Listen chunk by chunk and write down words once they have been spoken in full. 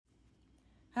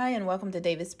Hi, and welcome to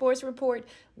Davis Sports Report.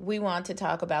 We want to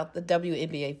talk about the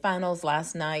WNBA Finals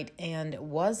last night, and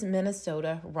was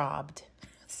Minnesota robbed?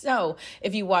 So,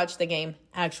 if you watched the game,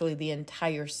 actually the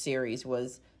entire series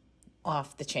was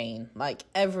off the chain. Like,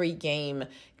 every game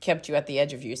kept you at the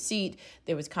edge of your seat.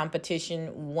 There was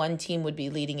competition. One team would be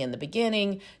leading in the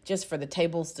beginning just for the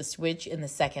tables to switch in the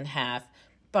second half.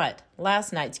 But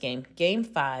last night's game, Game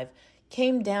 5,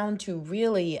 came down to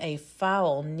really a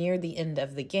foul near the end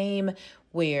of the game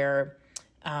where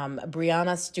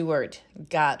Breanna Stewart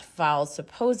got fouled.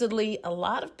 Supposedly, a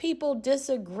lot of people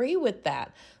disagree with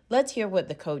that. Let's hear what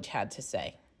the coach had to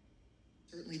say.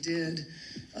 Certainly did.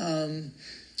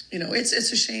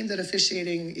 It's a shame that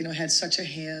officiating, had such a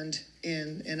hand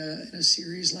in a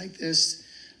series like this.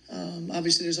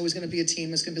 Obviously, there's always going to be a team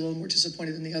that's going to be a little more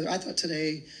disappointed than the other. I thought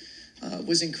today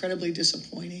was incredibly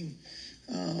disappointing.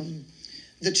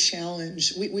 The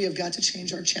challenge, we have got to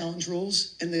change our challenge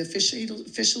rules, and the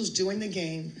officials doing the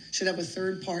game should have a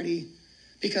third party,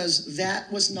 because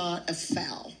that was not a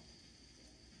foul.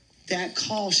 That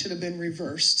call should have been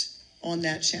reversed on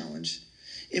that challenge.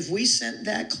 If we sent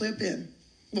that clip in,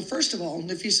 well, first of all,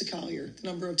 Napheesa Collier, the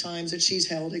number of times that she's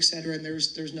held, et cetera, and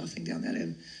there's nothing down that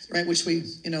end, right? Which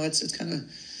it's kind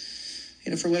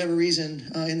of, for whatever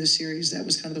reason in the series, that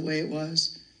was kind of the way it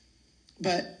was.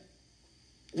 But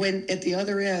when at the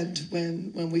other end,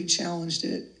 when we challenged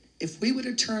it, if we would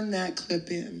have turned that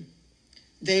clip in,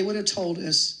 they would have told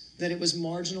us that it was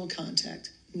marginal contact,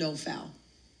 no foul.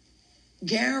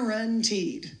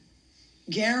 Guaranteed.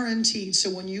 So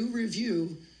when you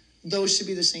review, those should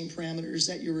be the same parameters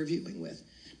that you're reviewing with.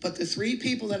 But the three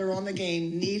people that are on the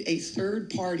game need a third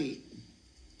party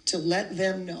to let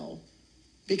them know,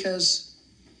 because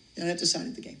that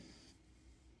decided the game.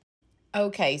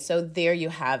 Okay, so there you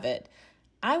have it.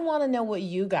 I want to know what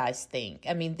you guys think.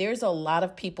 I mean, there's a lot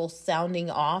of people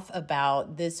sounding off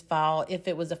about this foul, if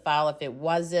it was a foul, if it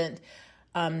wasn't.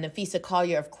 Napheesa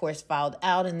Collier, of course, fouled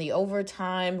out in the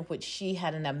overtime, which she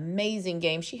had an amazing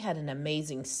game. She had an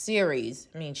amazing series.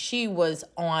 I mean, she was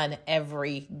on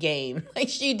every game. Like,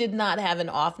 she did not have an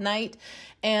off night.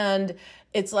 And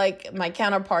it's like my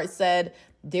counterpart said,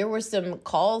 there were some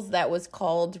calls that was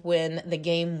called when the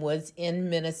game was in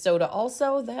Minnesota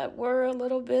also that were a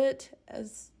little bit,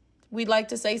 as we like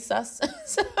to say, sus.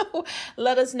 So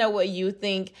let us know what you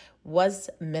think. Was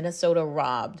Minnesota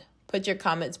robbed? Put your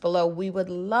comments below. We would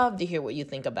love to hear what you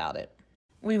think about it.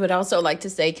 We would also like to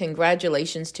say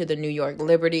congratulations to the New York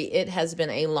Liberty. It has been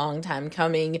a long time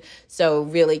coming. So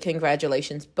really,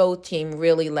 congratulations. Both teams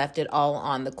really left it all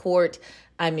on the court.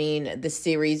 I mean, the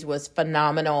series was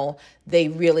phenomenal. They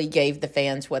really gave the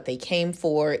fans what they came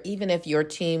for. Even if your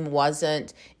team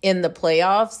wasn't in the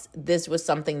playoffs, this was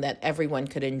something that everyone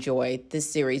could enjoy.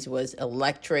 This series was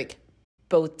electric.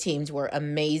 Both teams were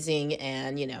amazing.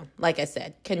 And, like I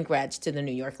said, congrats to the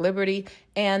New York Liberty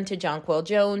and to Jonquel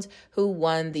Jones, who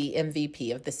won the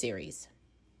MVP of the series.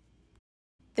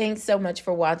 Thanks so much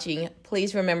for watching.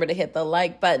 Please remember to hit the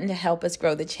like button to help us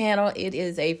grow the channel. It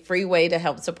is a free way to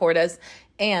help support us.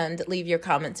 And leave your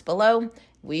comments below.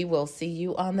 We will see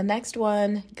you on the next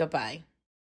one. Goodbye.